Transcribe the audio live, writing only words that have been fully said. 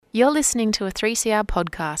You're listening to a 3CR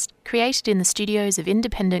podcast created in the studios of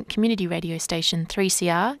independent community radio station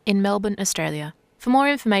 3CR in Melbourne, Australia. For more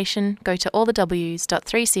information, go to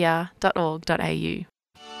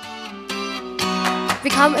allthews.3cr.org.au.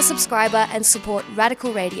 Become a subscriber and support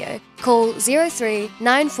Radical Radio. Call 03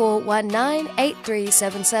 9419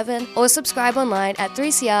 8377 or subscribe online at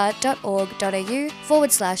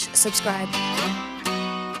 3cr.org.au/subscribe.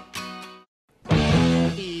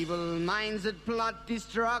 Evil minds that plot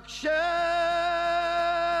destruction,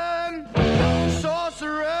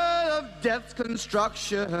 sorcerer of death's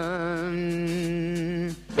construction,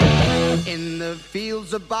 in the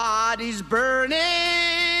fields of bodies burning,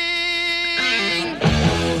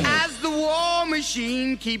 as the war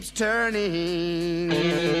machine keeps turning,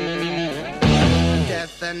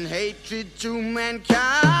 death and hatred to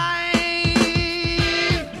mankind,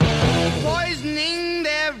 poisoning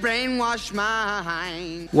their brainwashed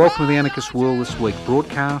mind. Welcome to the Anarchist World This Week,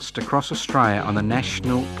 broadcast across Australia on the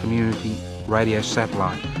National Community Radio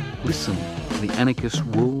Satellite. Listen to the Anarchist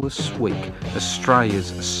World This Week, Australia's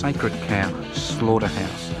sacred cow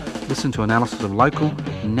slaughterhouse. Listen to analysis of local,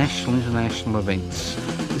 national, international events.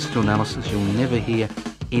 Listen to analysis you'll never hear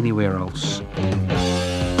anywhere else.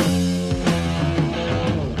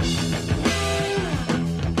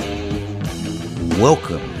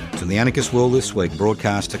 Welcome to the Anarchist World This Week,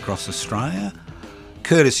 broadcast across Australia,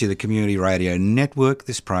 courtesy of the Community Radio Network.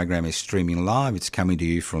 This program is streaming live. It's coming to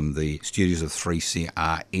you from the studios of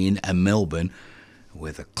 3CR in Melbourne,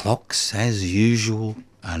 where the clocks, as usual,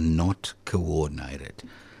 are not coordinated.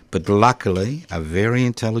 But luckily, a very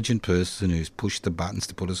intelligent person who's pushed the buttons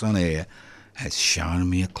to put us on air has shown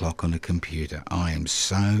me a clock on a computer. I am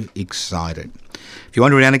so excited. If you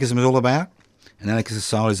wonder what anarchism is all about, an anarchist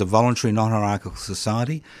society is a voluntary, non-hierarchical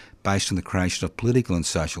society based on the creation of political and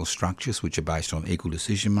social structures which are based on equal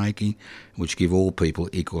decision-making, which give all people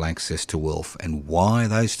equal access to wealth. And why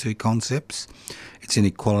those two concepts? It's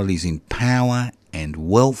inequalities in power and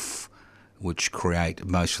wealth which create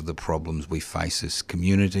most of the problems we face as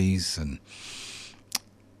communities and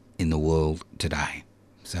in the world today.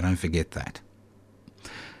 So don't forget that.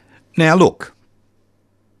 Now look,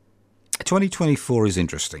 2024 is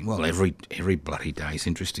interesting. Well, every bloody day is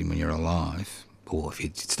interesting when you're alive. Or if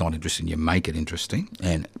it's not interesting, you make it interesting.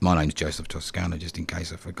 And my name's Joseph Toscano, just in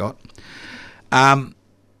case I forgot. But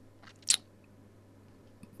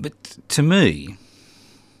to me,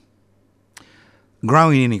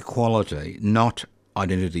 growing inequality, not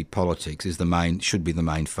identity politics, should be the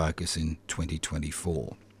main focus in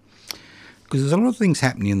 2024. Because there's a lot of things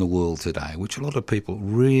happening in the world today which a lot of people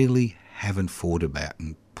really haven't thought about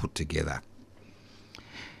and put together.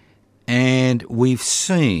 And we've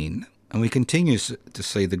seen, and we continue to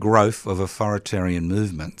see, the growth of authoritarian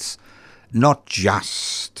movements, not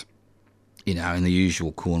just, in the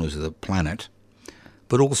usual corners of the planet,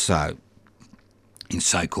 but also in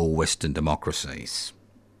so-called Western democracies.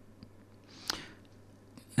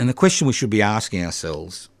 And the question we should be asking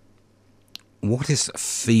ourselves, what is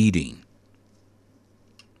feeding?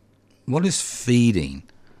 What is feeding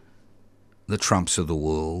the Trumps of the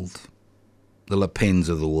world, the Le Pens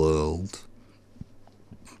of the world?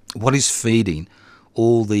 What is feeding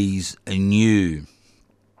all these new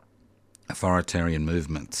authoritarian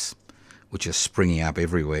movements which are springing up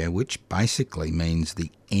everywhere, which basically means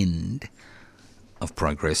the end of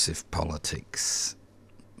progressive politics,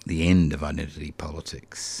 the end of identity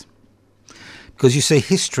politics? Because you see,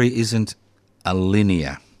 history isn't a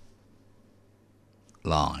linear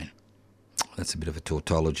line. That's a bit of a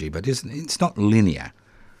tautology, but it's not linear.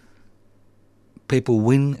 People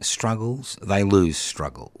win struggles, they lose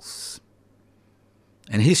struggles.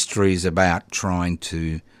 And history is about trying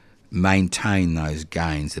to maintain those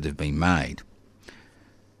gains that have been made.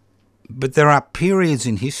 But there are periods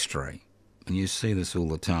in history, and you see this all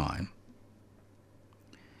the time,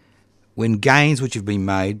 when gains which have been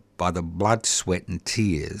made by the blood, sweat and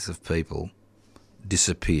tears of people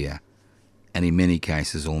disappear, and in many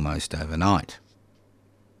cases almost overnight.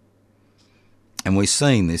 And we're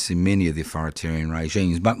seeing this in many of the authoritarian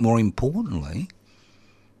regimes, but more importantly,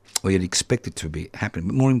 we had expected to be happening,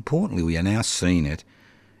 but more importantly, we are now seeing it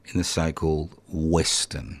in the so-called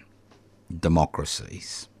Western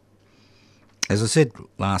democracies. As I said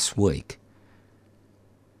last week,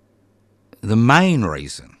 the main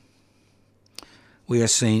reason we are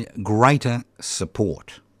seeing greater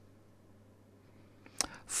support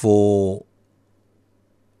for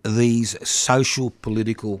these social,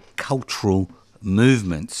 political, cultural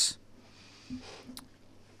movements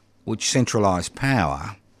which centralise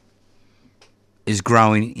power is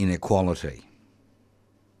growing inequality.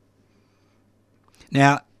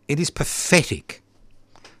 Now, it is pathetic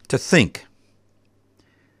To think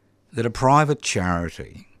that a private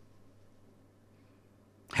charity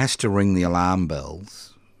has to ring the alarm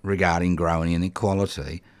bells regarding growing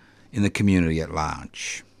inequality in the community at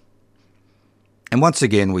large. And once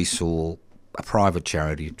again we saw a private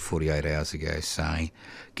charity 48 hours ago saying,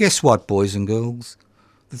 guess what, boys and girls?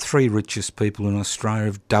 The 3 richest people in Australia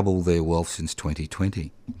have doubled their wealth since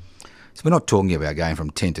 2020. So we're not talking about going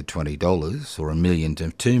from $10 to $20 or $1 million to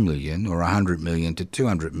 $2 million or $100 million to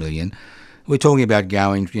 $200 million. We're talking about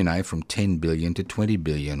going, from $10 billion to $20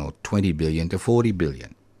 billion or $20 billion to $40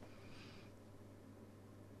 billion.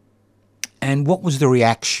 And what was the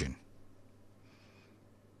reaction?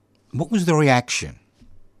 What was the reaction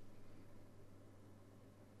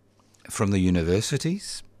from the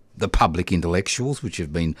universities, the public intellectuals, which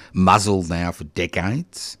have been muzzled now for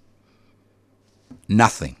decades?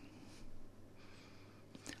 Nothing.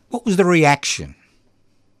 What was the reaction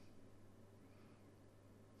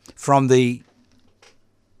from the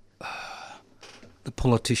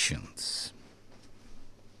politicians?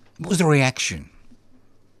 What was the reaction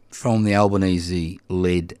from the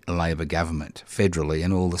Albanese-led Labor government, federally,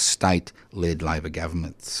 and all the state-led Labor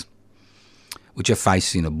governments, which are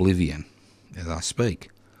facing oblivion as I speak?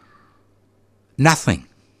 Nothing.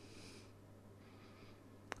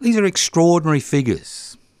 These are extraordinary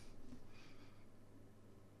figures.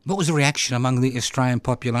 What was the reaction among the Australian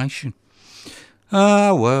population?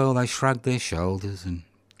 Well, they shrugged their shoulders and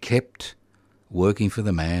kept working for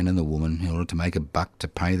the man and the woman in order to make a buck to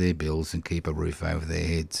pay their bills and keep a roof over their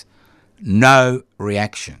heads. No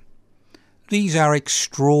reaction. These are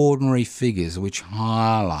extraordinary figures which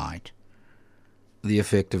highlight the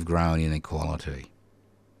effect of growing inequality.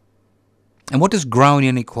 And what does growing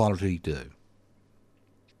inequality do?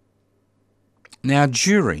 Now,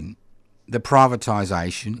 during the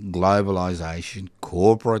privatisation, globalisation,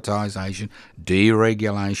 corporatisation,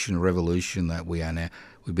 deregulation revolution that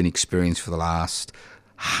we've been experiencing for the last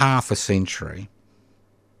half a century,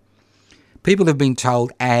 people have been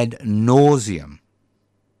told ad nauseum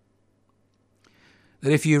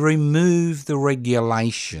that if you remove the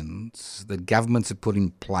regulations that governments have put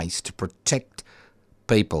in place to protect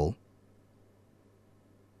people,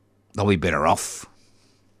 they'll be better off.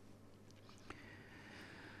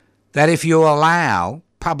 That if you allow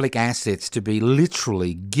public assets to be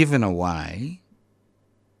literally given away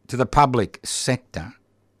to the public sector,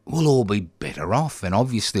 we'll all be better off. And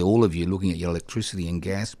obviously all of you looking at your electricity and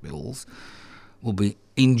gas bills will be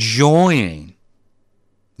enjoying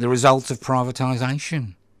the results of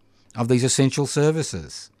privatisation of these essential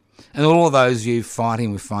services. And all of those of you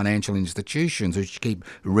fighting with financial institutions which keep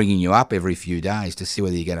ringing you up every few days to see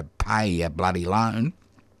whether you're going to pay your bloody loan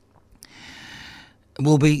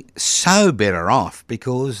will be so better off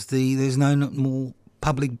because there's no more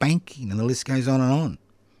public banking, and the list goes on and on.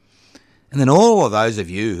 And then all of those of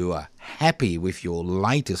you who are happy with your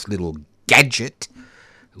latest little gadget,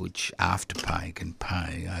 which Afterpay can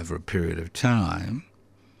pay over a period of time,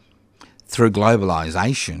 through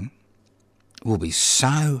globalisation, will be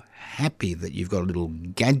so happy that you've got a little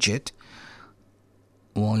gadget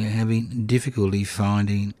while you're having difficulty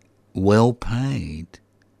finding well-paid,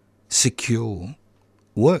 secure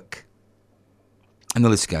work. And the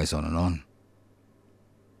list goes on and on.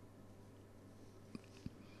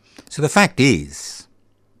 So the fact is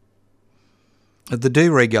that the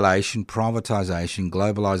deregulation, privatisation,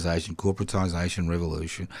 globalisation, corporatisation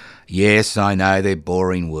revolution, yes, I know they're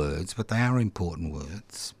boring words, but they are important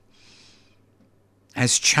words,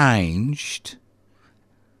 has changed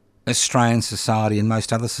Australian society and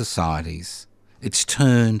most other societies. It's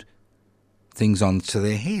turned things onto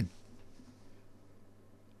their head.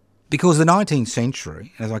 Because the 19th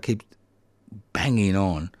century, as I keep banging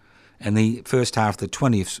on, and the first half of the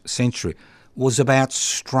 20th century was about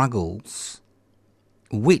struggles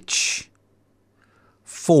which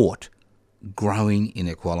fought growing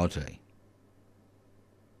inequality.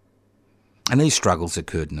 And these struggles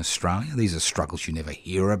occurred in Australia. These are struggles you never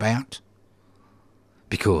hear about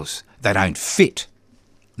because they don't fit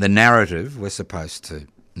the narrative we're supposed to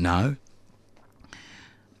know.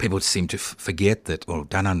 People seem to forget that, or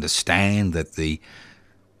don't understand that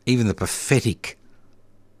even the pathetic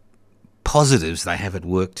positives they have at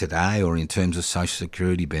work today or in terms of social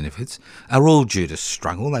security benefits are all due to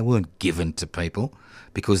struggle. They weren't given to people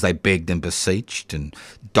because they begged and beseeched and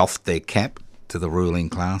doffed their cap to the ruling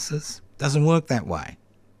classes. It doesn't work that way.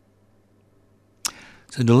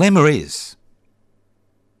 So the dilemma is,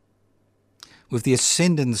 with the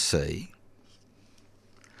ascendancy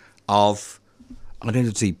of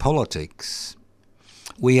identity politics,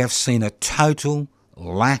 we have seen a total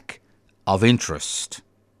lack of interest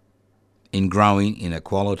in growing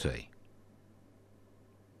inequality.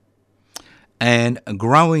 And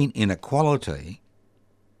growing inequality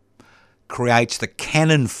creates the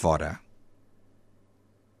cannon fodder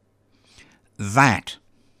that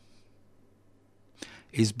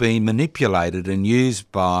is being manipulated and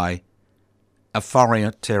used by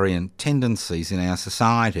authoritarian tendencies in our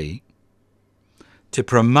society to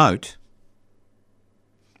promote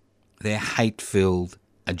their hate-filled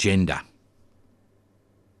agenda.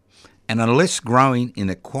 And unless growing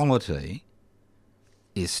inequality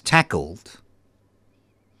is tackled,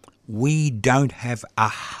 we don't have a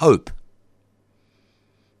hope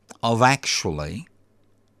of actually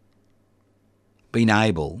being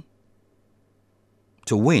able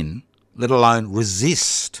to win, let alone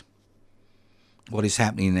resist what is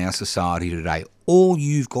happening in our society today. All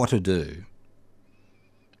you've got to do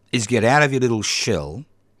is get out of your little shell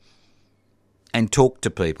and talk to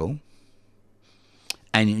people,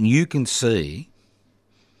 and you can see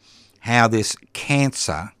how this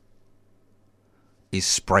cancer is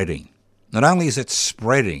spreading. Not only is it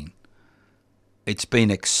spreading, it's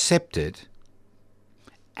been accepted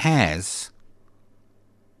as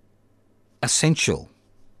essential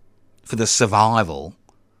for the survival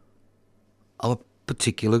of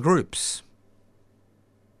particular groups.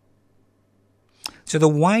 So the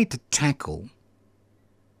way to tackle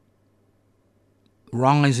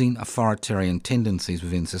rising authoritarian tendencies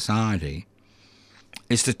within society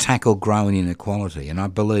is to tackle growing inequality. And I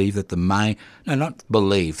believe that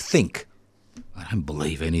think. I don't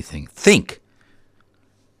believe anything. Think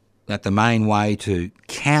that the main way to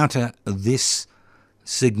counter this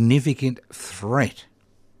significant threat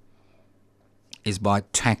is by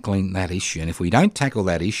tackling that issue. And if we don't tackle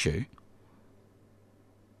that issue,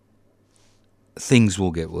 things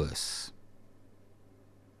will get worse.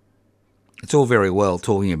 It's all very well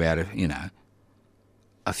talking about,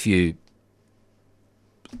 a few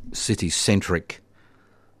city-centric,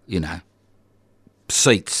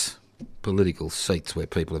 seats, political seats where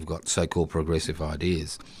people have got so-called progressive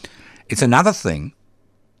ideas. It's another thing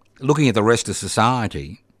looking at the rest of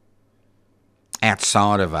society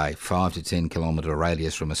outside of a 5 to 10 kilometre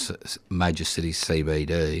radius from a major city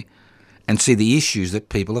CBD and see the issues that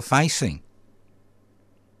people are facing.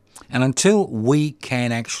 And until we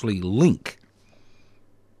can actually link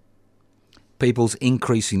people's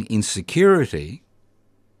increasing insecurity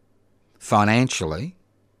financially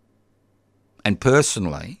and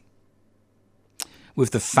personally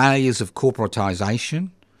with the failures of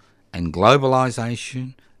corporatisation and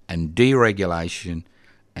globalisation and deregulation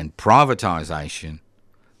and privatisation,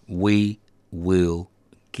 we will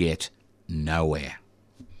get nowhere.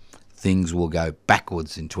 Things will go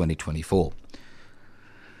backwards in 2024.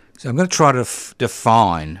 So I'm going to try to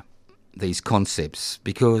define these concepts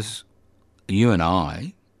because you and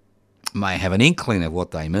I may have an inkling of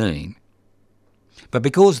what they mean, but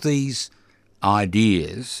because these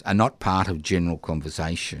ideas are not part of general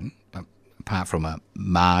conversation, apart from a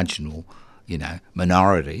marginal,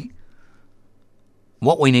 minority,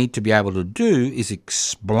 what we need to be able to do is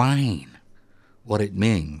explain what it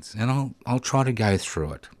means. And I'll try to go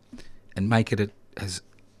through it and make it as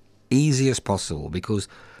easy as possible, because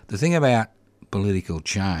the thing about political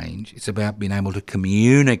change, it's about being able to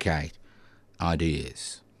communicate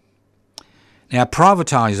ideas. Now,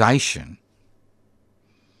 privatisation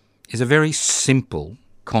is a very simple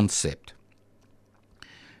concept.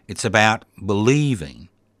 It's about believing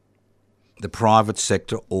the private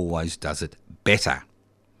sector always does it better.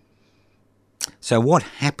 So what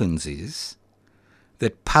happens is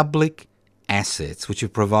that public assets which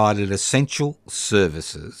have provided essential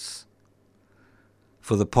services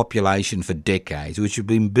for the population for decades, which have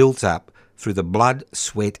been built up through the blood,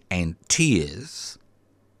 sweat and tears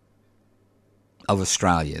of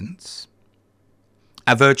Australians,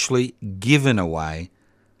 are virtually given away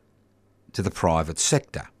to the private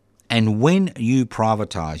sector. And when you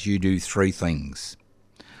privatise, you do three things.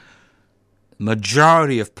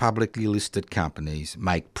 Majority of publicly listed companies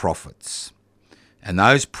make profits, and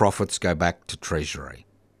those profits go back to Treasury,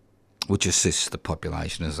 which assists the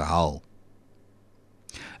population as a whole.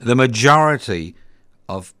 The majority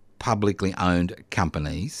of publicly owned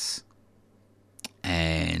companies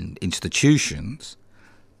and institutions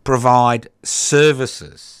provide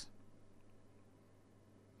services,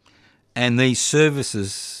 and these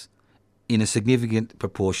services in a significant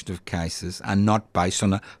proportion of cases are not based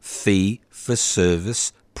on a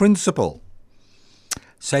fee-for-service principle.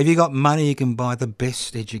 So if you got money, you can buy the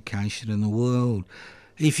best education in the world.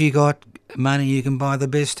 If you got money, you can buy the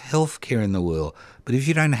best healthcare in the world. But if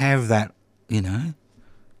you don't have that,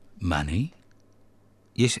 money,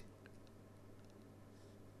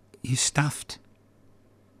 you're stuffed.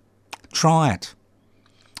 Try it.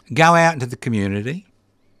 Go out into the community.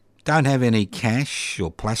 Don't have any cash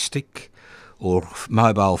or plastic or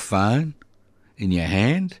mobile phone in your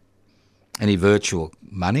hand, any virtual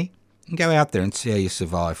money, and go out there and see how you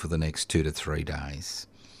survive for the next 2 to 3 days.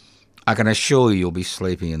 I can assure you you'll be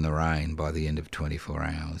sleeping in the rain by the end of 24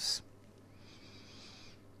 hours.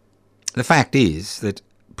 The fact is that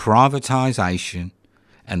privatisation,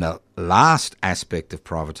 and the last aspect of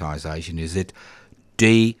privatisation is it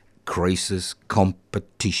decreases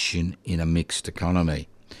competition in a mixed economy.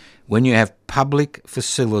 When you have public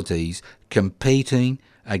facilities competing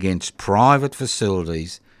against private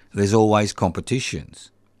facilities, there's always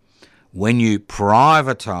competitions. When you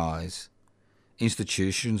privatise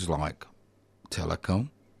institutions like Telecom,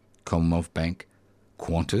 Commonwealth Bank,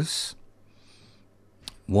 Qantas,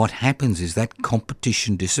 what happens is that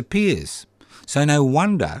competition disappears. So no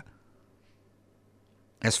wonder,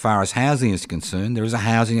 as far as housing is concerned, there is a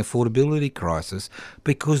housing affordability crisis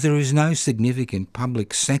because there is no significant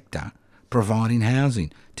public sector providing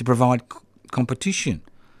housing to provide competition.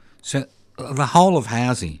 So the whole of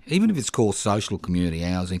housing, even if it's called social community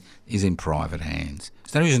housing, is in private hands.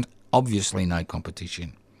 So there isn't obviously no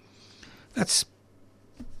competition. That's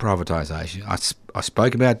privatisation. I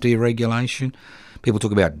spoke about deregulation. People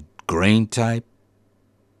talk about green tape,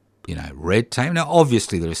 red tape. Now,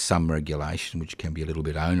 obviously there is some regulation which can be a little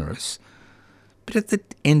bit onerous, but at the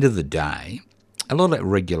end of the day, a lot of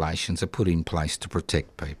regulations are put in place to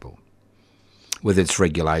protect people. Whether it's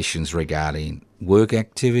regulations regarding work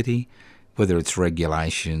activity, whether it's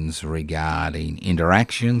regulations regarding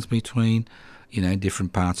interactions between,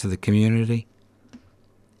 different parts of the community.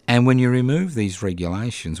 And when you remove these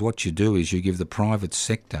regulations, what you do is you give the private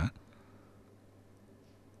sector,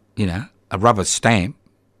 a rubber stamp,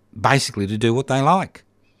 basically to do what they like.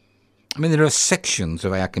 I mean, there are sections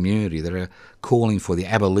of our community that are calling for the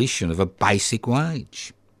abolition of a basic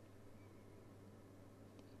wage.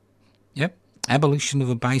 Yep, abolition of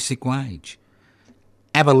a basic wage.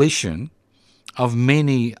 Abolition of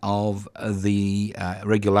many of the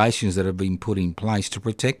regulations that have been put in place to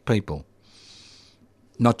protect people,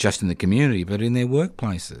 not just in the community, but in their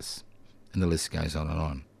workplaces. And the list goes on and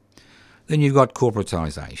on. Then you've got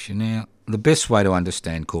corporatisation. Now, the best way to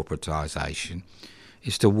understand corporatisation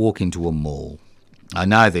is to walk into a mall. I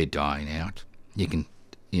know they're dying out. You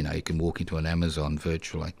can walk into an Amazon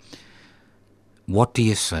virtually. What do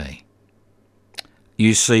you see?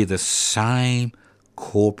 You see the same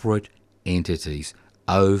corporate entities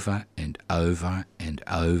over and over and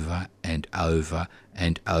over and over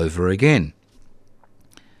and over again.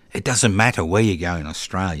 It doesn't matter where you go in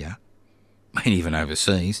Australia, and even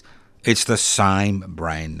overseas, it's the same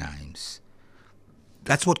brand names.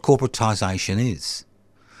 That's what corporatisation is.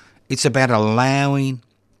 It's about allowing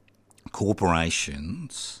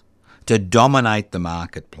corporations to dominate the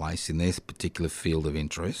marketplace in their particular field of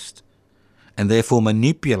interest and therefore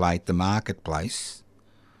manipulate the marketplace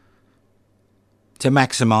to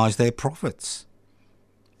maximise their profits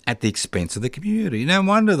at the expense of the community. No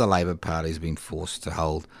wonder the Labor Party's been forced to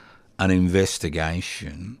hold an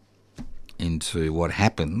investigation into what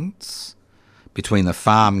happens between the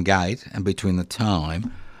farm gate and between the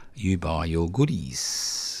time you buy your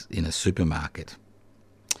goodies in a supermarket.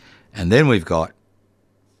 And then we've got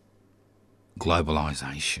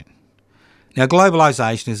globalisation. Now,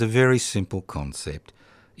 globalisation is a very simple concept.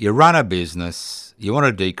 You run a business, you want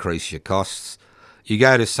to decrease your costs, you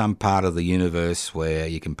go to some part of the universe where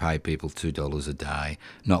you can pay people $2 a day,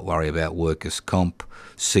 not worry about workers' comp,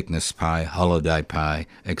 sickness pay, holiday pay,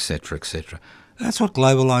 etc., etc. That's what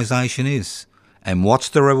globalisation is. And what's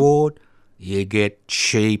the reward? You get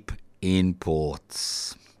cheap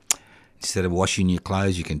imports. Instead of washing your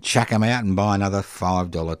clothes, you can chuck them out and buy another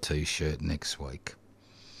 $5 T-shirt next week.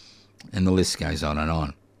 And the list goes on and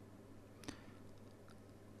on.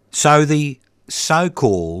 So the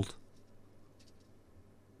so-called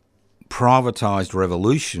privatised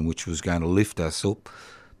revolution, which was going to lift us up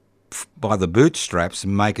by the bootstraps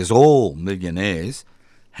and make us all millionaires,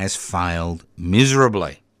 has failed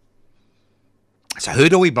miserably. So who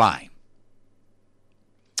do we blame?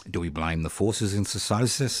 Do we blame the forces in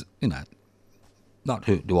society? Not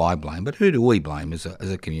who do I blame, but who do we blame as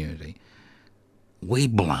a community? We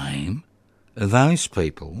blame those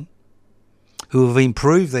people who have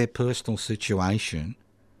improved their personal situation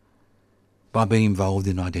by being involved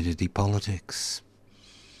in identity politics.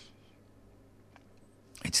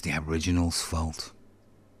 It's the Aboriginals' fault.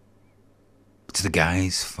 It's the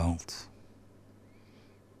gays' fault.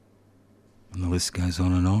 And the list goes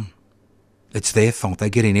on and on. It's their fault. They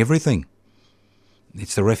get in everything.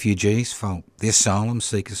 It's the refugees' fault, the asylum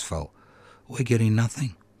seekers' fault. We're getting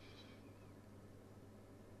nothing.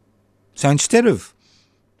 So instead of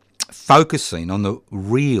focusing on the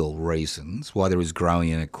real reasons why there is growing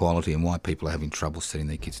inequality and why people are having trouble sending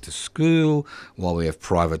their kids to school, why we have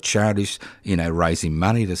private charities, raising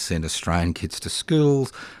money to send Australian kids to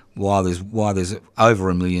schools, why there's over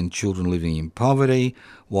 1 million children living in poverty,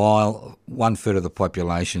 while 1/3 of the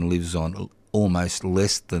population lives on almost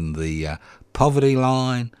less than the poverty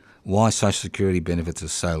line, why social security benefits are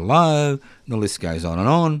so low, and the list goes on and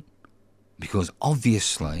on, because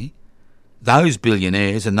obviously those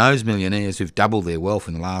billionaires and those millionaires who've doubled their wealth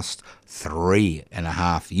in the last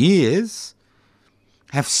 3.5 years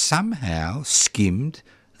have somehow skimmed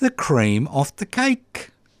the cream off the cake.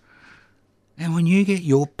 And when you get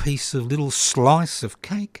your piece of little slice of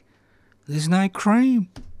cake, there's no cream,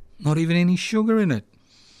 not even any sugar in it.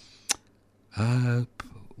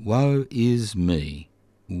 Woe is me.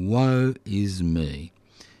 Woe is me.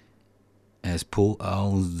 As poor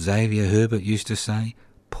old Xavier Herbert used to say,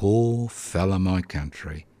 poor fella my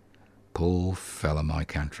country. Poor fella my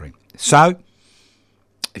country. So,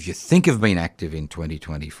 if you think of being active in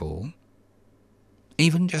 2024,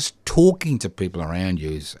 even just talking to people around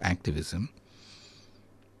you is activism,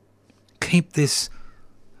 keep this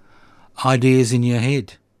ideas in your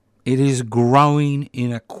head. It is growing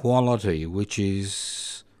inequality which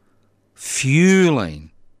is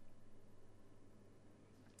fueling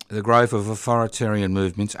the growth of authoritarian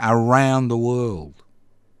movements around the world.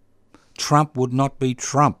 Trump would not be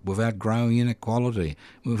Trump without growing inequality,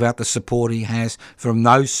 without the support he has from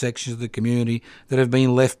those sections of the community that have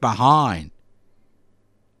been left behind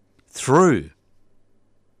through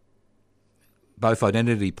both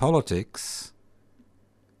identity politics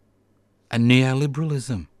and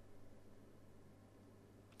neoliberalism.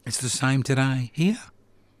 It's the same today here.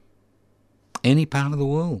 Any part of the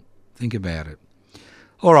world. Think about it.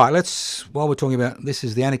 All right, while we're talking about, this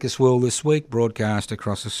is the Anarchist World This Week, broadcast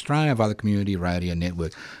across Australia via the Community Radio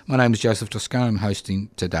Network. My name is Joseph Toscano. I'm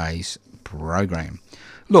hosting today's program.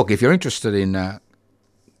 Look, if you're interested in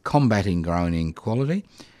combating growing inequality,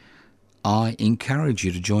 I encourage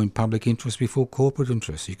you to join Public Interest Before Corporate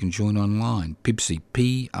Interest. You can join online,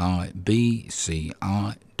 PIBCI,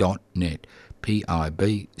 PIBCI.net,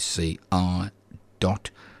 PIBCI.net.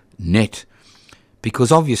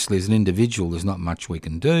 Because obviously as an individual there's not much we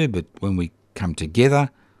can do, but when we come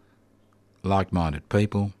together, like-minded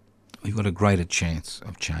people, we've got a greater chance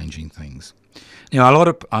of changing things. Now,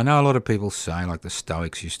 I know a lot of people say, like the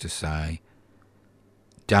Stoics used to say,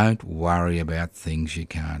 don't worry about things you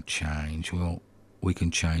can't change. Well, we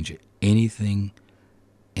can change anything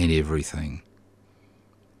and everything.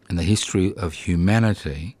 And the history of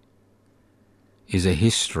humanity is a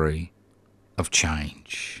history of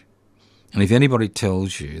change. And if anybody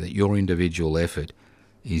tells you that your individual effort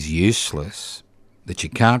is useless, that you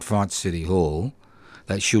can't fight City Hall,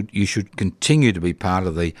 that you should continue to be part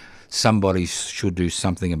of the somebody should do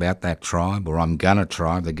something about that tribe, or I'm gonna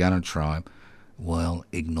tribe, the Gunner tribe, well,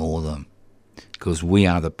 ignore them, because we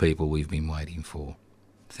are the people we've been waiting for.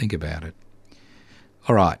 Think about it.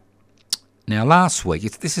 All right. Now, last week,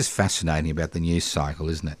 this is fascinating about the news cycle,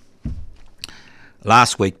 isn't it?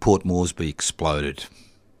 Last week, Port Moresby exploded.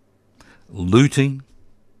 Looting,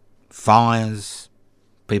 fires,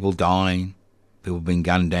 people dying, people being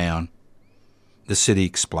gunned down. The city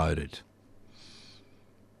exploded.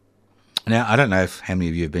 Now, I don't know how many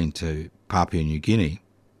of you have been to Papua New Guinea,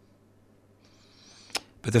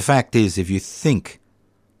 but the fact is, if you think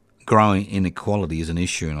growing inequality is an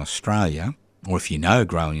issue in Australia, or if you know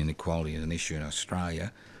growing inequality is an issue in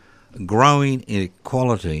Australia, growing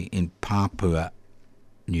inequality in Papua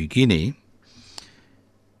New Guinea,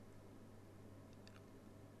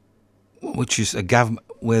 which is a government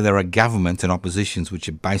where there are governments and oppositions which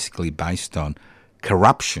are basically based on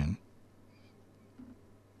corruption,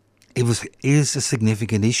 is a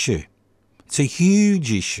significant issue. It's a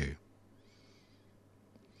huge issue.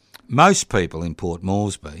 Most people in Port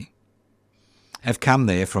Moresby have come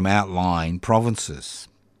there from outlying provinces,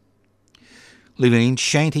 living in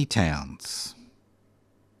shanty towns,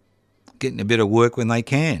 getting a bit of work when they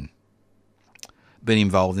can, been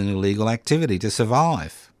involved in illegal activity to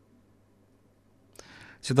survive.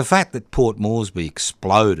 So the fact that Port Moresby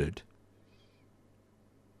exploded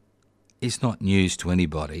is not news to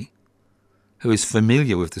anybody who is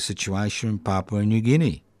familiar with the situation in Papua New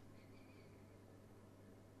Guinea.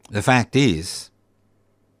 The fact is,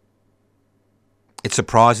 it's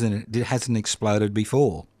surprising that it hasn't exploded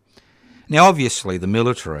before. Now, obviously, the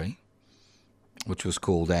military, which was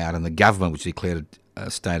called out, and the government, which declared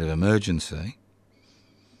a state of emergency,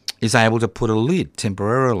 is able to put a lid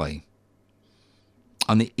temporarily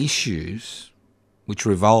on the issues which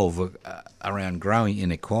revolve around growing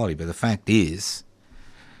inequality. But the fact is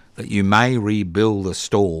that you may rebuild the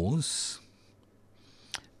stores.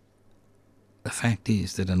 The fact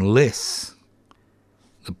is that unless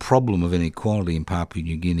the problem of inequality in Papua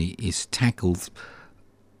New Guinea is tackled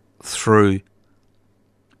through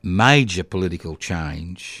major political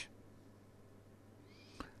change,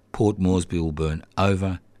 Port Moresby will burn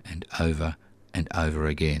over and over and over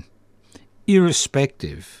again,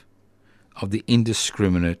 irrespective of the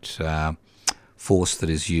indiscriminate force that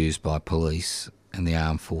is used by police and the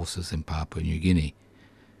armed forces in Papua New Guinea.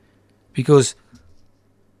 Because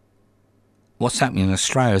what's happening in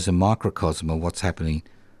Australia is a microcosm of what's happening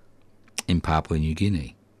in Papua New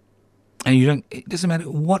Guinea. And it doesn't matter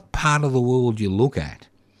what part of the world you look at,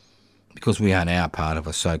 because we are now part of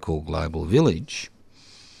a so-called global village,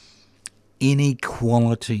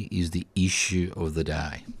 inequality is the issue of the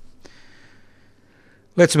day.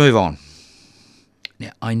 Let's move on.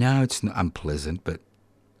 Now, I know it's unpleasant, but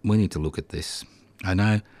we need to look at this. I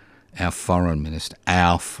know the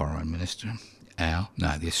Australian Foreign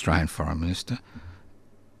Minister,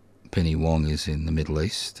 Penny Wong, is in the Middle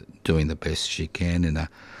East doing the best she can in a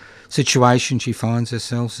situation she finds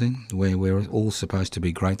herself in, where we're all supposed to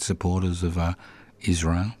be great supporters of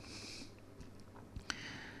Israel.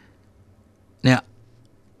 Now,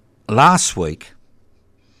 last week,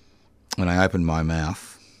 when I opened my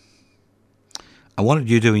mouth, I wanted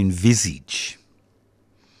you to envisage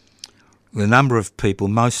the number of people,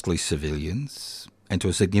 mostly civilians, and to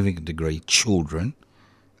a significant degree children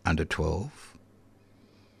under 12,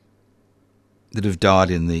 that have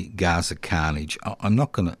died in the Gaza carnage. I'm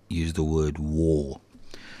not going to use the word war.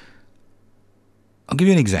 I'll give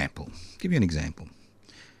you an example.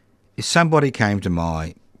 If somebody came to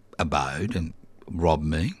my abode and robbed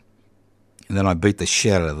me, and then I beat the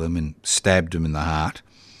shit out of them and stabbed them in the heart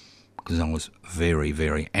because I was very,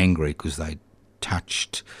 very angry because they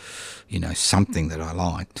touched, something that I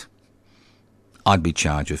liked, I'd be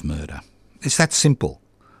charged with murder. It's that simple.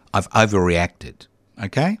 I've overreacted,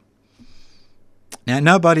 okay? Now,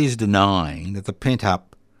 nobody's denying that the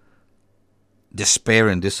pent-up despair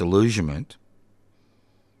and disillusionment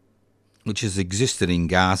which has existed in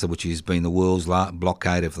Gaza, which has been the world's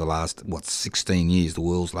blockade for the last, 16 years, the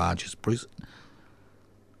world's largest prison,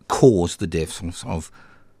 caused the deaths of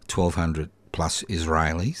 1,200 plus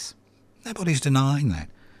Israelis. Nobody's denying that.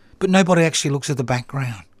 But nobody actually looks at the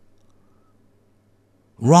background.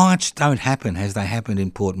 Riots don't happen as they happened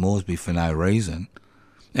in Port Moresby for no reason.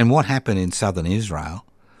 And what happened in southern Israel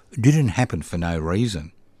didn't happen for no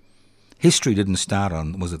reason. History didn't start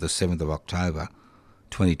on, the 7th of October,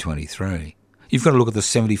 2023. You've got to look at the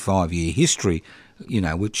 75-year history,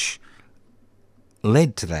 which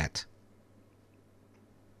led to that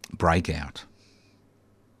breakout.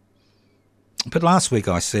 But last week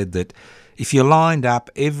I said that if you lined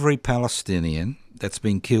up every Palestinian that's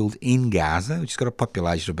been killed in Gaza, which has got a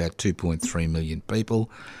population of about 2.3 million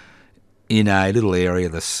people, in a little area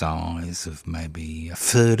the size of maybe a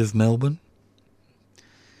third of Melbourne,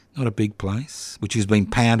 not a big place, which has been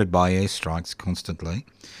pounded by airstrikes constantly.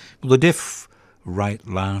 Well, the death rate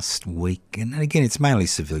last week, and again it's mainly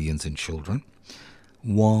civilians and children,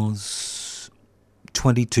 was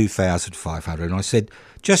 22,500. And I said,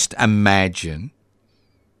 just imagine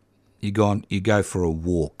you go for a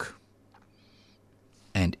walk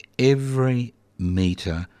and every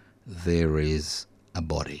metre there is a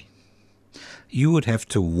body. You would have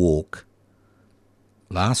to walk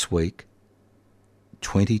last week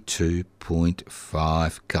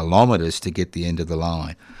 22.5 kilometres to get the end of the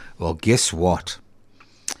line. Well, guess what?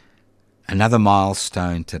 Another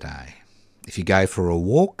milestone today. If you go for a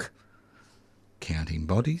walk, counting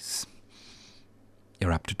bodies,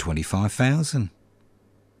 you're up to 25,000.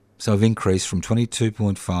 So I've increased from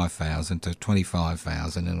 22,500 to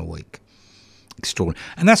 25,000 in a week. Extraordinary.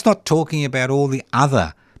 And that's not talking about all the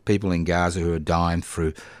other people in Gaza who are dying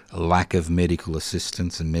through a lack of medical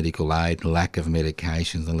assistance and medical aid, lack of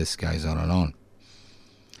medications, the list goes on and on.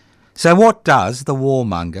 So what does the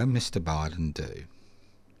warmonger, Mr. Biden, do?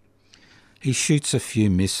 He shoots a few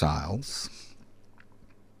missiles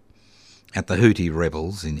at the Houthi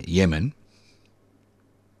rebels in Yemen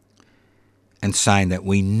and saying that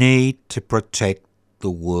we need to protect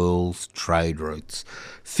the world's trade routes.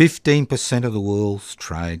 15% of the world's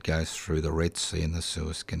trade goes through the Red Sea and the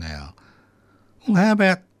Suez Canal. Well, how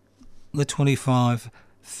about the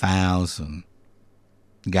 25,000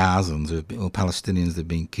 Gazans or Palestinians that have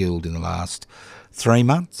been killed in the last 3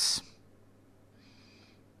 months?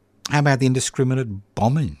 How about the indiscriminate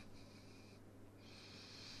bombing?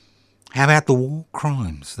 How about the war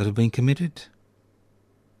crimes that have been committed?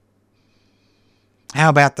 How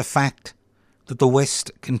about the fact that the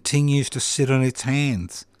West continues to sit on its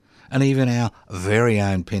hands? And even our very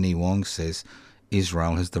own Penny Wong says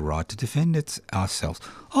Israel has the right to defend ourselves.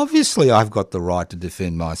 Obviously, I've got the right to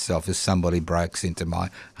defend myself if somebody breaks into my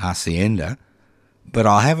hacienda, but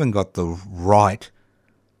I haven't got the right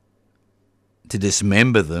to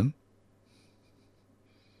dismember them.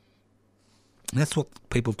 That's what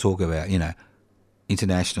people talk about,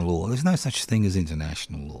 international law. There's no such thing as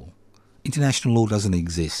international law. International law doesn't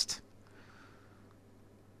exist.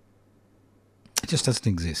 It just doesn't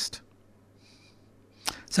exist.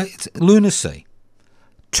 So it's lunacy.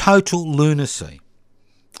 Total lunacy.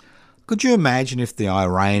 Could you imagine if the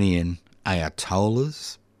Iranian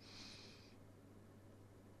Ayatollahs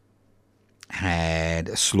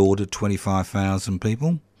had slaughtered 25,000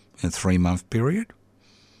 people in a 3-month period?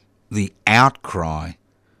 The outcry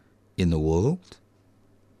in the world.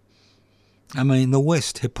 I mean, the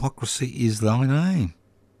West, hypocrisy is thy name.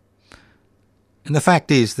 And the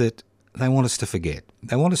fact is that they want us to forget.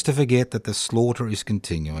 They want us to forget that the slaughter is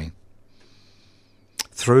continuing.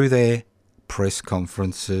 Through their press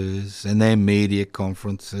conferences and their media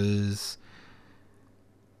conferences,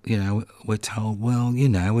 we're told,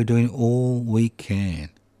 we're doing all we can.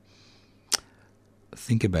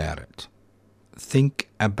 Think about it. Think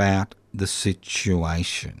about the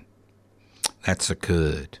situation that's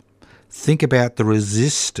occurred. Think about the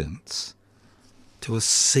resistance to a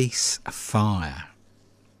ceasefire.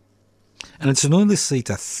 And it's an lunacy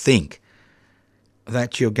to think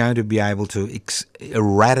that you're going to be able to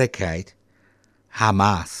eradicate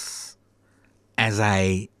Hamas as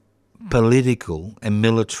a political and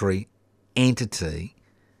military entity,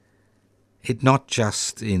 not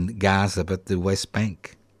just in Gaza but the West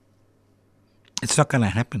Bank. It's not going to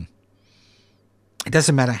happen. It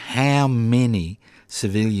doesn't matter how many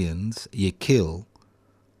civilians you kill,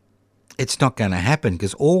 it's not going to happen,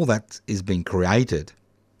 because all that is being created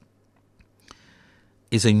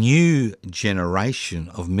is a new generation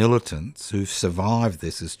of militants who've survived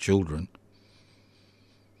this as children,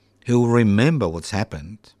 who'll remember what's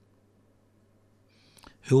happened,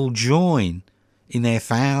 who'll join in their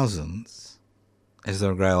thousands as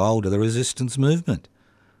they grow older the resistance movement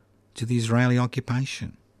to the Israeli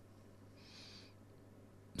occupation.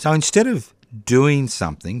 So instead of doing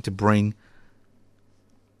something to bring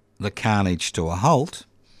the carnage to a halt,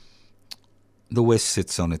 the West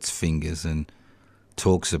sits on its fingers and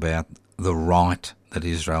talks about the right that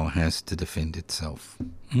Israel has to defend itself.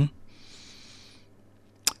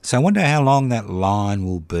 So I wonder how long that line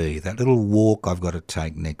will be, that little walk I've got to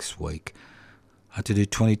take next week. I had to do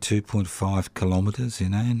 22.5 kilometres,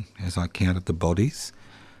 as I counted the bodies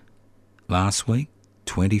last week,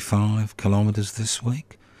 25 kilometres this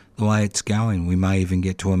week. The way it's going, we may even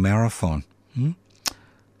get to a marathon.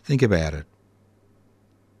 Think about it.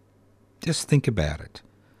 Just think about it.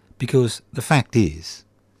 Because the fact is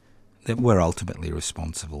that we're ultimately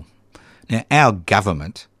responsible. Now, our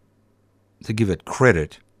government, to give it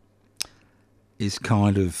credit, is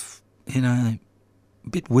kind of, a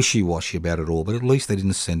bit wishy-washy about it all, but at least they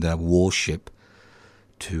didn't send a warship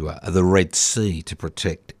to the Red Sea to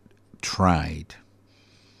protect trade.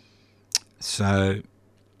 So,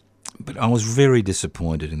 but I was very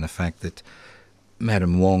disappointed in the fact that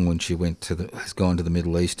Madam Wong, when she has gone to the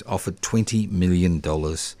Middle East, offered $20 million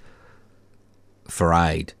for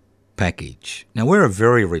aid package. Now, we're a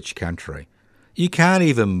very rich country. You can't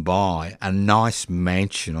even buy a nice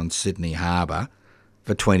mansion on Sydney Harbour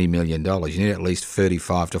for $20 million. You need at least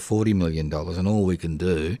 $35 to $40 million, and all we can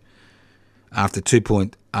do, after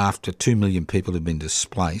 2 million people have been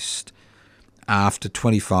displaced, after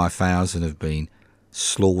 25,000 have been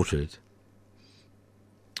slaughtered,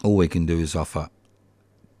 all we can do is offer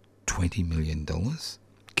 $20 million?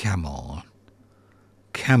 Come on.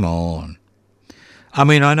 Come on. I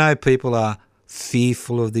mean, I know people are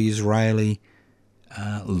fearful of the Israeli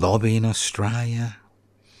lobby in Australia.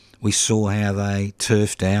 We saw how they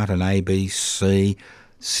turfed out an ABC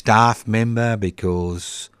staff member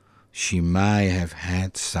because she may have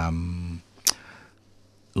had some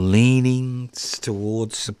leanings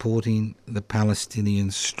towards supporting the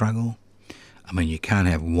Palestinian struggle. I mean, you can't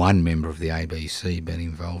have one member of the ABC being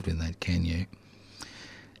involved in that, can you?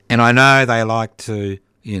 And I know they like to,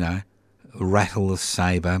 rattle the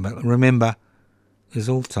sabre, but remember, there's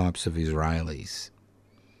all types of Israelis.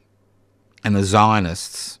 And the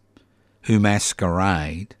Zionists who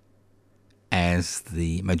masquerade as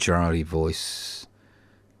the majority voice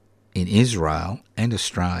in Israel and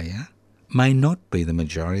Australia may not be the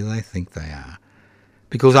majority they think they are.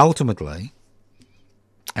 Because ultimately,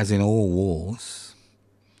 as in all wars,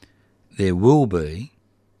 there will be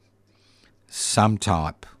some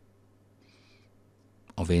type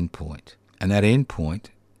of endpoint. And that endpoint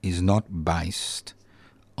is not based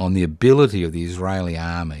on the ability of the Israeli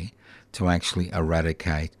army to actually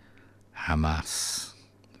eradicate Hamas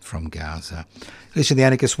from Gaza. Listen to the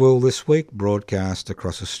Anarchist World this week, broadcast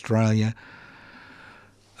across Australia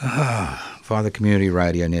via the Community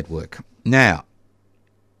Radio Network. Now,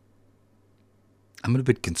 I'm a little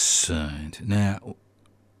bit concerned. Now,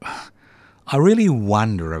 I really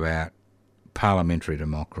wonder about parliamentary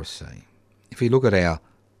democracy. If you look at our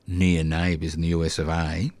near neighbours in the US of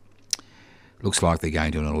A, looks like they're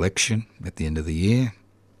going to an election at the end of the year.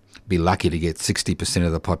 Be lucky to get 60%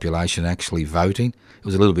 of the population actually voting. It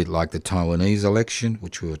was a little bit like the Taiwanese election,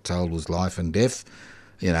 which we were told was life and death,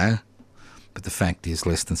 you know. But the fact is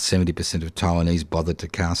less than 70% of Taiwanese bothered to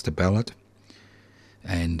cast a ballot.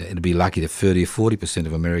 And it'd be lucky if 30 or 40%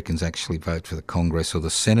 of Americans actually vote for the Congress or the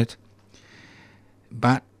Senate.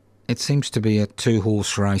 But it seems to be a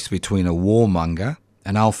two-horse race between a warmonger,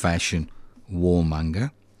 an old-fashioned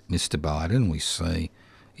warmonger, Mr. Biden. We see,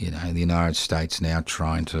 you know, the United States now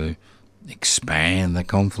trying to expand the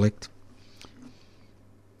conflict,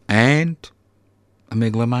 and a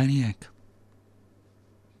megalomaniac.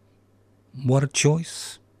 What a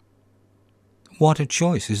choice. What a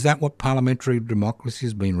choice. Is that what parliamentary democracy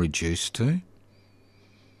has been reduced to?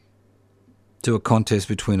 To a contest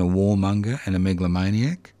between a warmonger and a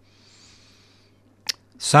megalomaniac?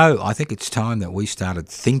 So I think it's time that we started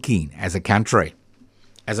thinking as a country,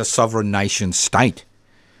 as a sovereign nation state.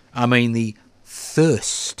 I mean, the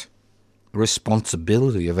first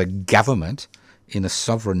responsibility of a government in a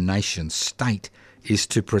sovereign nation state is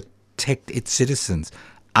to protect its citizens.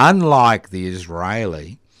 Unlike the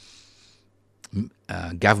Israeli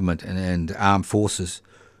government and armed forces,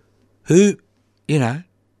 who, you know,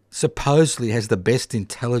 supposedly has the best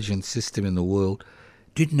intelligence system in the world,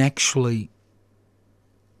 didn't actually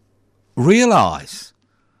realise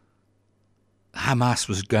Hamas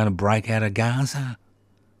was going to break out of Gaza.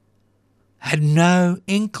 Had no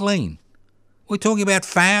inkling. We're talking about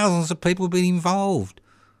thousands of people being involved.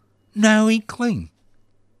 No inkling.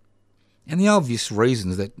 And the obvious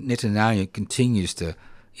reasons that Netanyahu continues to,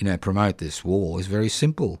 you know, promote this war is very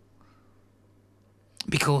simple.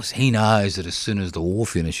 Because he knows that as soon as the war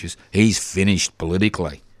finishes, he's finished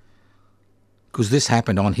politically. Because this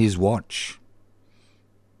happened on his watch.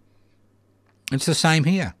 It's the same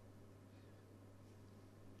here.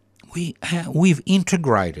 We've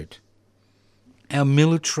integrated our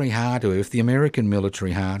military hardware with the American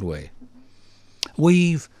military hardware.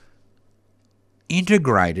 We've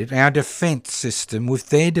integrated our defence system with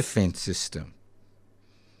their defence system.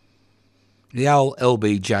 The old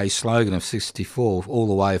LBJ slogan of 64, all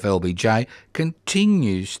the way of LBJ,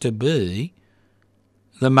 continues to be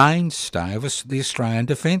the mainstay of the Australian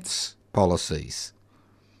defence policies.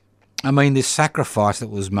 I mean, this sacrifice that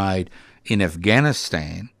was made in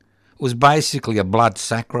Afghanistan was basically a blood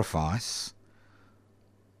sacrifice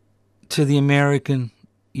to the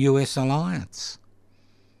American-US alliance.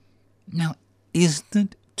 Now, isn't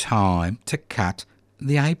it time to cut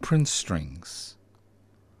the apron strings?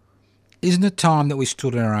 Isn't it time that we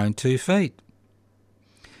stood on our own 2 feet?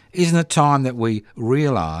 Isn't it time that we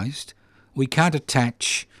realised we can't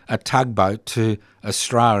attach a tugboat to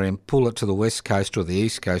Australia and pull it to the west coast or the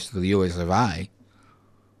east coast of the US of A?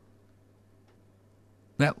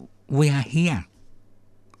 That we are here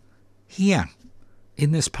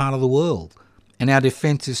in this part of the world, and our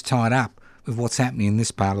defence is tied up with what's happening in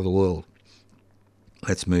this part of the world.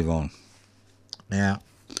 Let's move on. Now,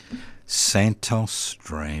 SANTOS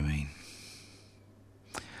streaming.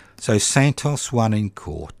 So SANTOS won in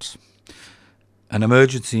court an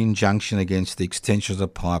emergency injunction against the extension of the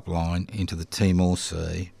pipeline into the Timor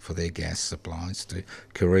Sea for their gas supplies to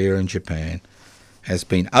Korea and Japan has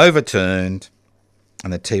been overturned,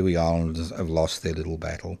 and the Tiwi Islanders have lost their little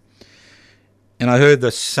battle. And I heard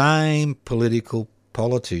the same political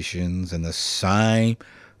politicians and the same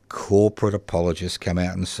corporate apologists come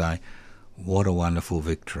out and say, what a wonderful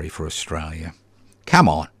victory for Australia. Come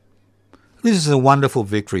on. This is a wonderful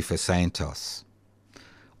victory for SANTOS.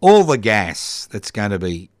 All the gas that's going to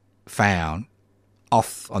be found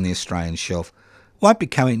off on the Australian shelf won't be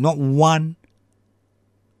coming, not one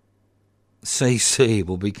cc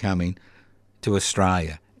will be coming to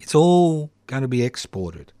Australia. It's all going to be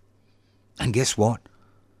exported. And guess what?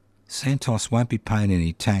 SANTOS won't be paying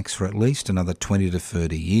any tax for at least another 20 to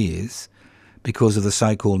 30 years because of the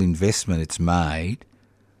so-called investment it's made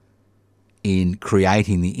in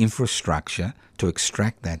creating the infrastructure to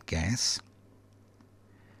extract that gas.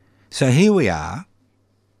 So here we are,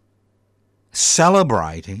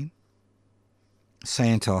 celebrating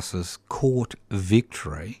SANTOS's court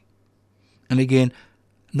victory, and again,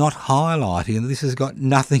 not highlighting that this has got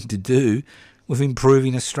nothing to do with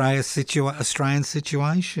improving Australian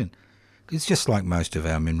situation. It's just like most of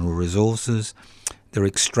our mineral resources. They're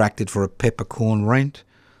extracted for a peppercorn rent,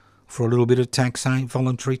 for a little bit of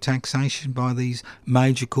voluntary taxation by these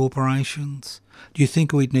major corporations. Do you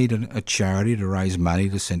think we'd need a charity to raise money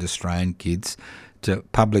to send Australian kids to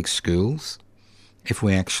public schools if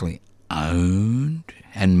we actually owned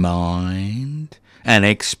and mined and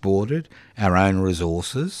exported our own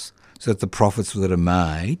resources so that the profits that are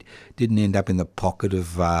made didn't end up in the pocket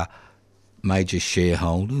of major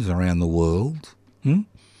shareholders around the world?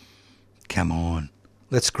 Come on,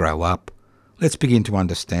 let's grow up. Let's begin to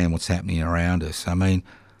understand what's happening around us. I mean,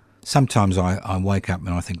 sometimes I wake up and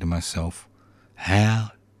I think to myself,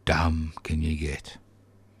 how dumb can you get?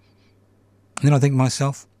 And then I think to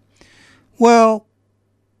myself, well,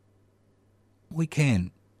 we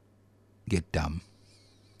can get dumb,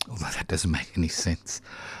 although that doesn't make any sense.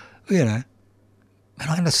 You know, and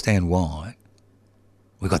I understand why.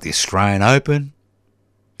 We got the Australian Open.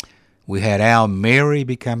 We had our Mary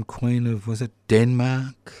become Queen of, was it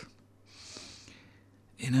Denmark?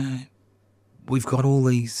 You know, we've got all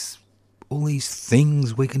these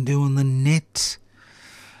things we can do on the net.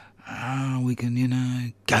 We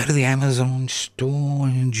can, go to the Amazon store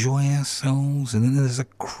and enjoy ourselves. And then there's a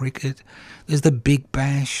cricket. There's the Big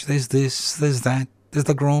Bash. There's this. There's that. There's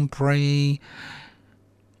the Grand Prix.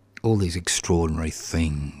 All these extraordinary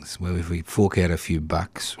things where if we fork out a few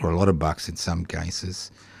bucks, or a lot of bucks in some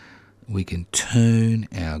cases, we can turn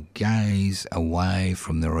our gaze away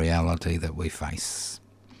from the reality that we face.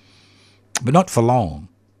 But not for long,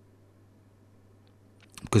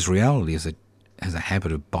 because reality has a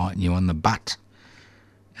habit of biting you on the butt,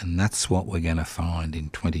 and that's what we're going to find in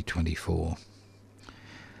 2024.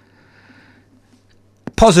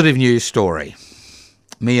 A positive news story,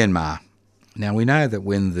 Myanmar. Now we know that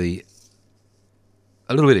a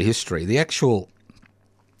little bit of history, the actual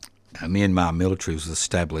Myanmar military was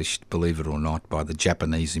established, believe it or not, by the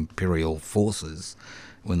Japanese Imperial Forces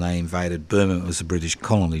when they invaded Burma. It was a British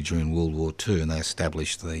colony during World War II, and they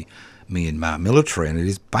established the Myanmar military, and it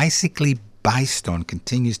is basically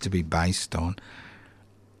continues to be based on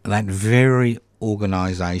that very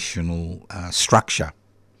organisational structure.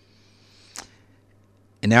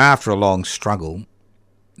 And now, after a long struggle,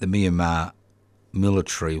 the Myanmar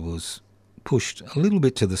military was pushed a little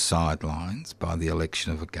bit to the sidelines by the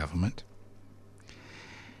election of a government.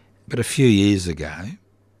 But a few years ago,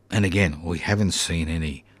 and again, we haven't seen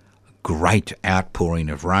any great outpouring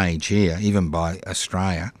of rage here, even by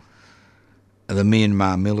Australia, the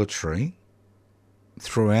Myanmar military,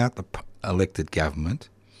 throughout the elected government,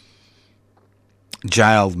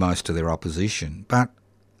 jailed most of their opposition. But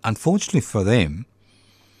unfortunately for them,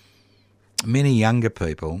 many younger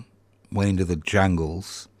people went into the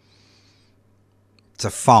jungles to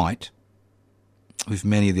fight with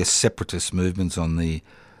many of the separatist movements on the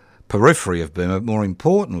periphery of Burma, but more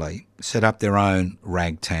importantly, set up their own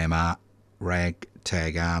ragtag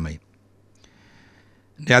army.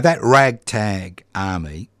 Now, that ragtag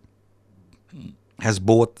army has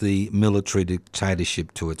brought the military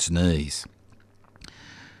dictatorship to its knees,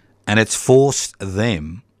 and it's forced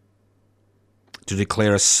them to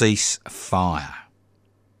declare a ceasefire.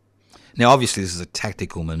 Now, obviously, this is a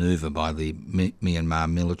tactical manoeuvre by the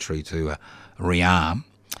Myanmar military to rearm,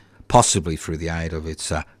 possibly through the aid of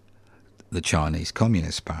the Chinese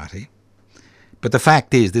Communist Party. But the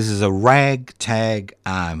fact is, this is a ragtag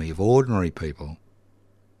army of ordinary people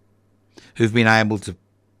who've been able to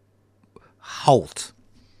halt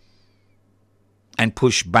and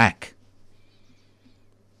push back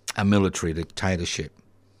a military dictatorship.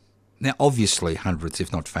 Now, obviously, hundreds,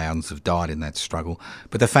 if not thousands, have died in that struggle.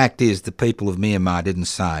 But the fact is, the people of Myanmar didn't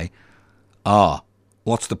say,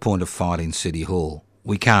 what's the point of fighting City Hall?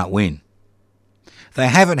 We can't win. They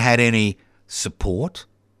haven't had any support,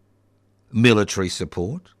 military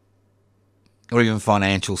support, or even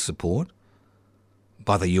financial support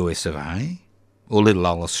by the US of A or little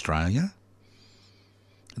old Australia.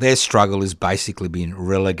 Their struggle has basically been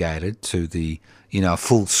relegated to the,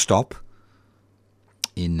 full stop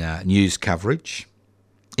in news coverage,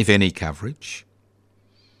 if any coverage.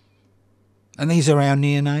 And these are our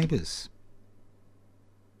near neighbours.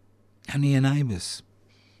 Our near neighbours.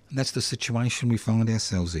 And that's the situation we find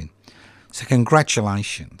ourselves in. So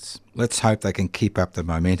congratulations. Let's hope they can keep up the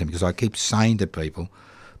momentum, because I keep saying to people,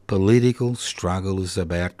 political struggle is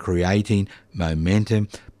about creating momentum,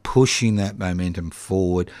 pushing that momentum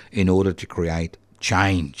forward in order to create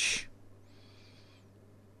change.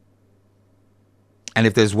 And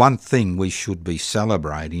if there's one thing we should be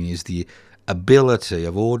celebrating is the ability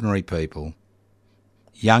of ordinary people,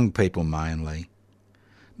 young people mainly,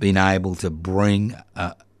 being able to bring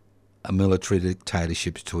a military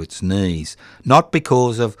dictatorship to its knees, not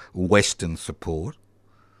because of Western support,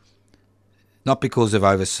 not because of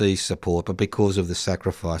overseas support, but because of the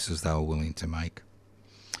sacrifices they were willing to make.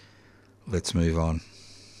 Let's move on.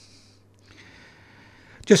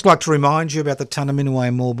 Just like to remind you about the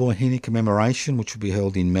Tunnerminnerwait Maulboyheenner Commemoration, which will be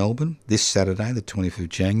held in Melbourne this Saturday, the 25th of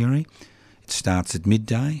January. It starts at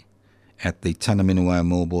midday at the Tunnerminnerwait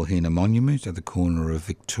Maulboyheenner Monument at the corner of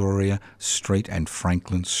Victoria Street and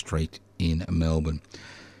Franklin Street in Melbourne.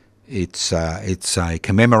 It's a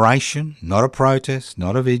commemoration, not a protest,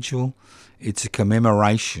 not a vigil. It's a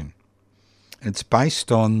commemoration. It's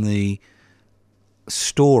based on the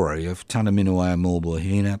story of Tunnerminnerwait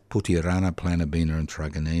Maulboyheenner, Putirana, Planabina and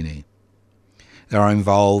Truganini. They are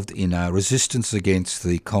involved in a resistance against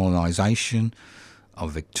the colonisation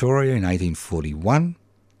of Victoria in 1841.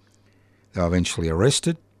 They were eventually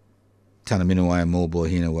arrested. Tunnerminnerwait and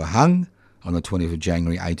Maulboyheenner were hung on the 20th of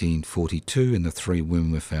January 1842, and the three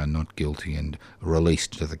women were found not guilty and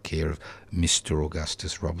released to the care of Mr.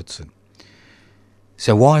 Augustus Robertson.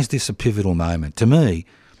 So why is this a pivotal moment? To me,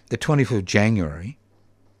 the 20th of January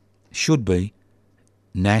should be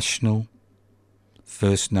National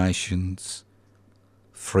First Nations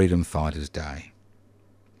Freedom Fighters Day.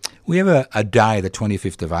 We have a day, the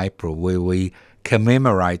 25th of April, where we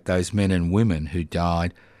commemorate those men and women who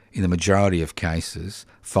died, in the majority of cases,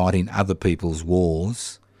 fighting other people's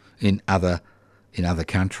wars in other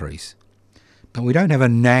countries. But we don't have a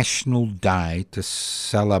national day to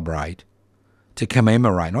celebrate, to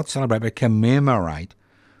commemorate, not celebrate, but commemorate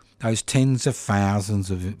those tens of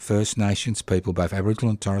thousands of First Nations people, both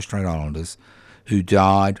Aboriginal and Torres Strait Islanders, who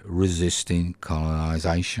died resisting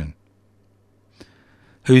colonisation,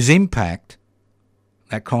 whose impact,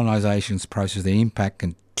 that colonisation's process, the impact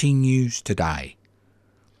continues today,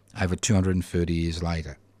 over 230 years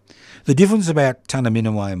later. The difference about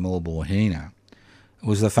Tunnerminnerwait and Maulboyheenner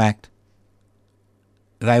was the fact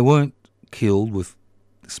they weren't killed with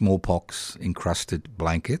smallpox-encrusted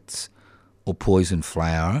blankets or poisoned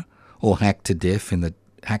flour or hacked to death in the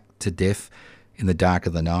dark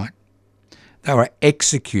of the night. They were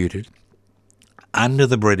executed under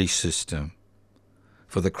the British system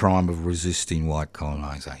for the crime of resisting white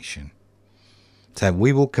colonisation. So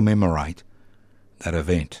we will commemorate that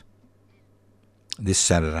event this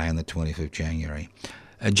Saturday on the 20th of January.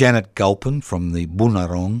 Janet Gulpin from the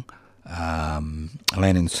Bunurong Land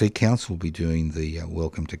and Sea Council will be doing the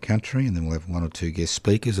Welcome to Country, and then we'll have one or two guest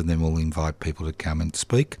speakers, and then we'll invite people to come and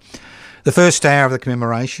speak. The first hour of the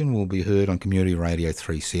commemoration will be heard on Community Radio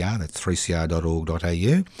 3CR, that's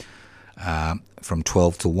 3cr.org.au, from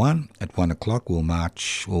 12 to 1. At 1 o'clock we'll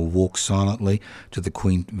walk silently to the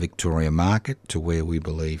Queen Victoria Market, to where we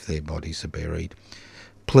believe their bodies are buried.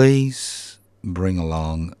 Please bring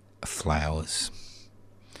along flowers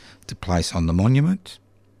to place on the monument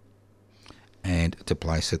and to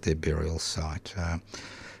place at their burial site.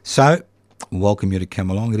 So, welcome you to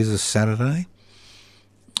come along. It is a Saturday.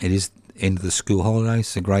 It is the end of the school holidays.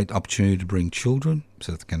 It's a great opportunity to bring children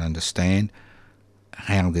so that they can understand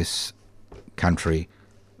how this country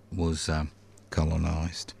was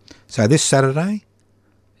colonised. So this Saturday,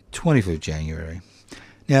 20th of January.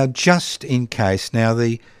 Now, just in case,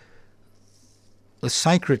 the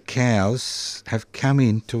sacred cows have come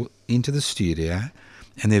into the studio,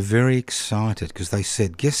 and they're very excited because they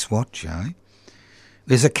said, guess what, Joe?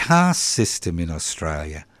 There's a caste system in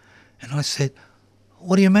Australia. And I said,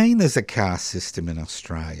 what do you mean there's a caste system in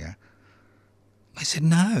Australia? They said,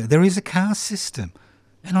 no, there is a caste system.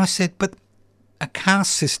 And I said, but a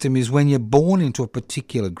caste system is when you're born into a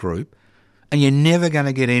particular group and you're never going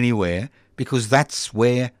to get anywhere because that's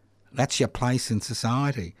your place in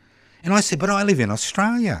society. And I said, but I live in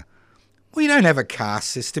Australia. We don't have a caste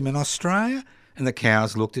system in Australia. And the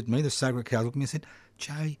cows looked at me, the sacred cows looked at me and said,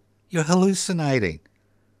 Joe, you're hallucinating.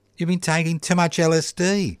 You've been taking too much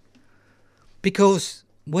LSD. Because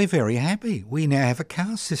we're very happy. We now have a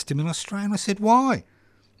caste system in Australia. And I said, why?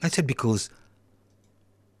 They said, because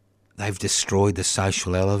they've destroyed the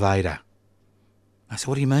social elevator. I said,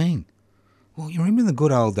 what do you mean? Well, you remember the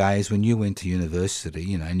good old days when you went to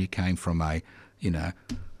university, and you came from a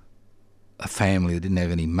family that didn't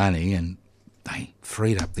have any money, and they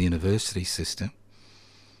freed up the university system,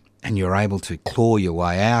 and you're able to claw your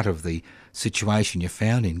way out of the situation you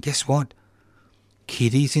found in. Guess what?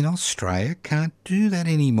 Kiddies in Australia can't do that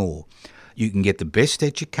anymore. You can get the best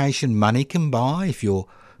education money can buy if your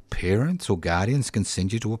parents or guardians can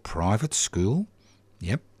send you to a private school.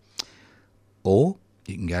 Yep. or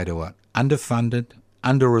you can go to an underfunded,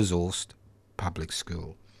 under-resourced public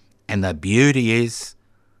school. And the beauty is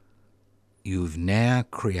you've now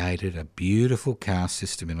created a beautiful caste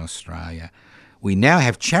system in Australia. We now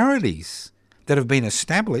have charities that have been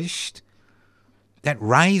established that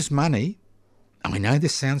raise money. I know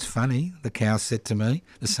this sounds funny, the cows said to me,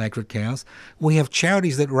 the sacred cows. We have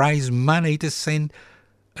charities that raise money to send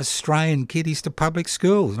Australian kiddies to public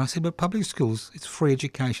schools. And I said, but public schools, it's free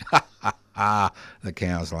education. The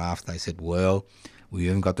cows laughed. They said, well, we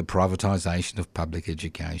haven't got the privatisation of public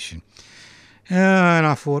education. And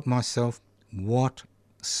I thought to myself, what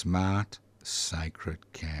smart, sacred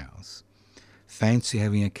cows. Fancy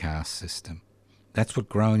having a caste system. That's what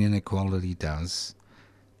growing inequality does.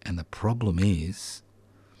 And the problem is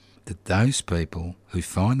that those people who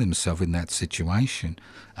find themselves in that situation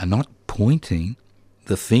are not pointing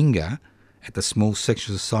the finger at the small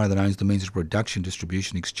section of society that owns the means of production,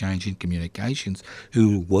 distribution, exchange and communications,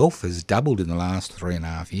 whose wealth has doubled in the last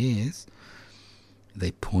 3.5 years.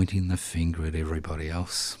 They're pointing the finger at everybody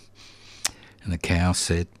else. And the cow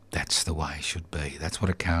said, that's the way it should be. That's what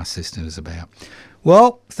a caste system is about.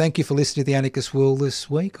 Well, thank you for listening to The Anarchist World this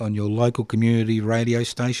week on your local community radio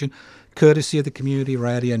station, courtesy of the Community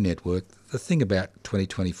Radio Network. The thing about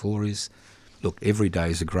 2024 is, look, every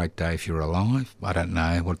day is a great day if you're alive. I don't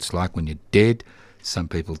know what it's like when you're dead. Some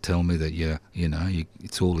people tell me that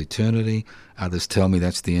it's all eternity. Others tell me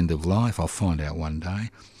that's the end of life. I'll find out one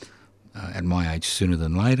day, at my age sooner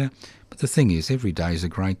than later. But the thing is, every day is a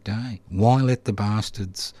great day. Why let the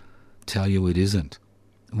bastards tell you it isn't?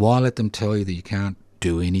 Why let them tell you that you can't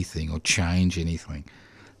do anything or change anything?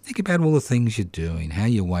 Think about all the things you're doing, how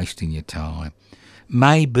you're wasting your time.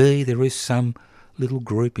 Maybe there is some little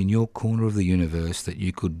group in your corner of the universe that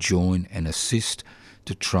you could join and assist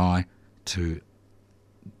to try to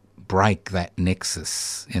break that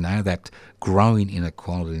nexus, that growing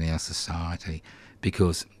inequality in our society.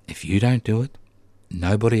 Because if you don't do it,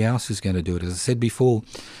 nobody else is going to do it. As I said before,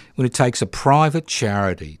 when it takes a private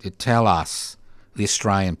charity to tell us, the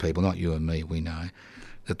Australian people, not you and me, we know,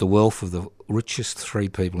 that the wealth of the richest 3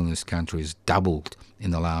 people in this country has doubled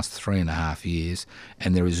in the last 3.5 years,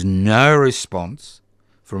 and there is no response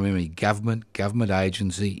from any government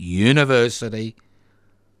agency, university,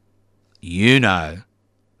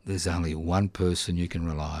 there's only one person you can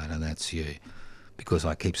rely on, and that's you. Because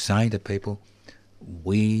I keep saying to people,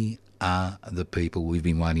 we are the people we've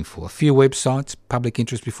been waiting for. A few websites, public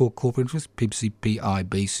interest before corporate interest,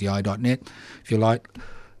 pibci.net. If you like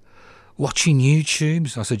watching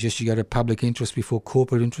YouTubes, I suggest you go to public interest before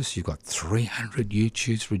corporate interest. You've got 300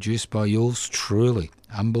 YouTubes produced by yours truly.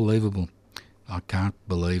 Unbelievable. I can't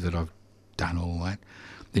believe that I've done all that.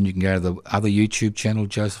 Then you can go to the other YouTube channel,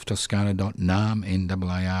 josephtoscano.narm,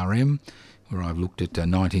 N-A-R-M, where I've looked at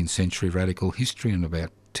 19th century radical history and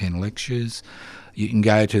about 10 lectures. You can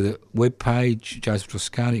go to the webpage, Joseph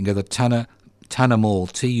Toscano. You can go to the Tunner Mall,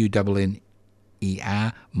 Tunner,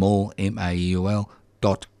 Mall,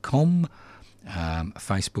 MAUL.com,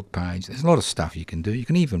 Facebook page. There's a lot of stuff you can do. You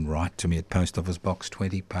can even write to me at Post Office Box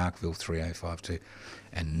 20, Parkville 3052.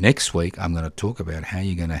 And next week I'm going to talk about how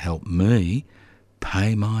you're going to help me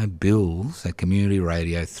pay my bills at Community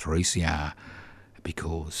Radio 3CR,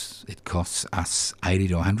 because it costs us $80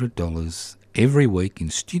 to $100 every week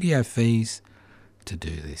in studio fees to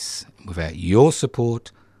do this. Without your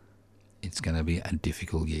support, it's going to be a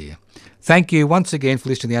difficult year. Thank you once again for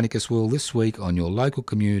listening to The Anarchist World this week on your local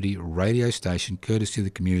community radio station, courtesy of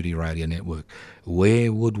the Community Radio Network.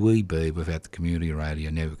 Where would we be without the Community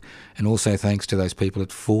Radio Network? And also thanks to those people at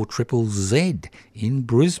 4ZZZ in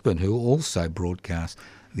Brisbane who also broadcast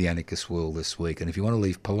The Anarchist World this week. And if you want to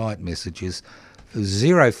leave polite messages,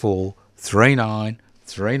 0439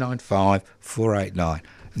 395 489,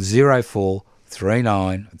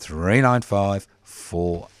 0439 395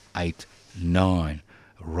 489.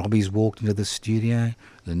 Robbie's walked into the studio.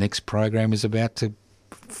 The next program is about to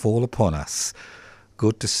fall upon us.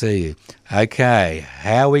 Good to see you. Okay,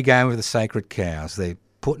 how are we going with the sacred cows? They're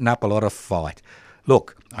putting up a lot of fight.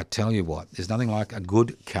 Look, I tell you what, there's nothing like a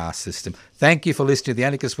good caste system. Thank you for listening to The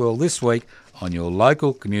Anarchist World this week on your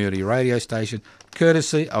local community radio station,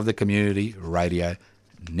 courtesy of the Community Radio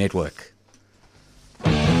Network.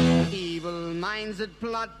 Evil minds that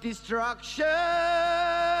plot destruction,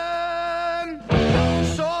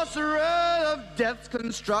 sorcerer of death's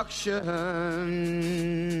construction,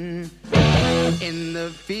 in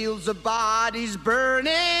the fields of bodies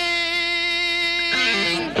burning,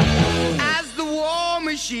 as the war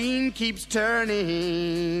machine keeps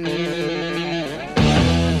turning,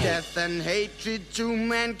 death and hatred to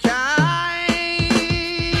mankind,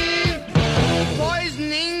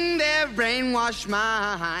 poisoning their brain and wash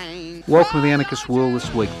my hands. Welcome to the Anarchist World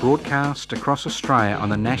This Week, broadcast across Australia on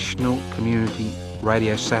the National Community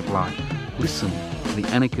Radio Satellite. Listen to the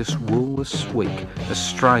Anarchist World This Week,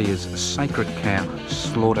 Australia's sacred cow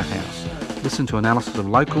slaughterhouse. Listen to analysis of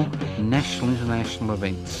local, national, international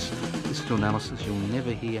events. Listen to analysis you'll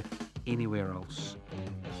never hear anywhere else.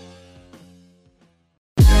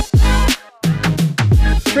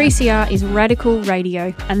 3CR is radical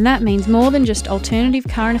radio, and that means more than just alternative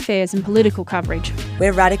current affairs and political coverage.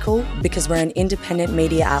 We're radical because we're an independent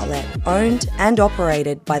media outlet, owned and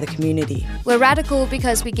operated by the community. We're radical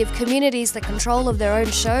because we give communities the control of their own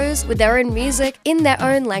shows, with their own music, in their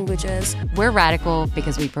own languages. We're radical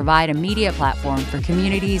because we provide a media platform for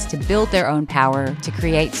communities to build their own power to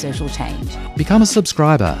create social change. Become a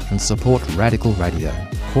subscriber and support Radical Radio.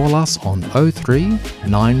 Call us on 03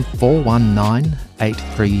 9419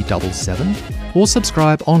 8377 or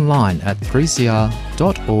subscribe online at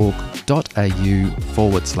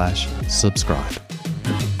 3cr.org.au/subscribe.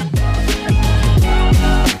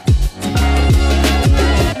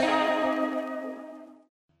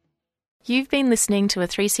 You've been listening to a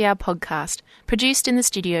 3CR podcast produced in the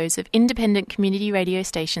studios of independent community radio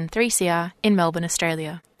station 3CR in Melbourne,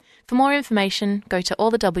 Australia. For more information, go to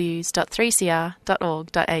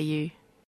allthews.3cr.org.au.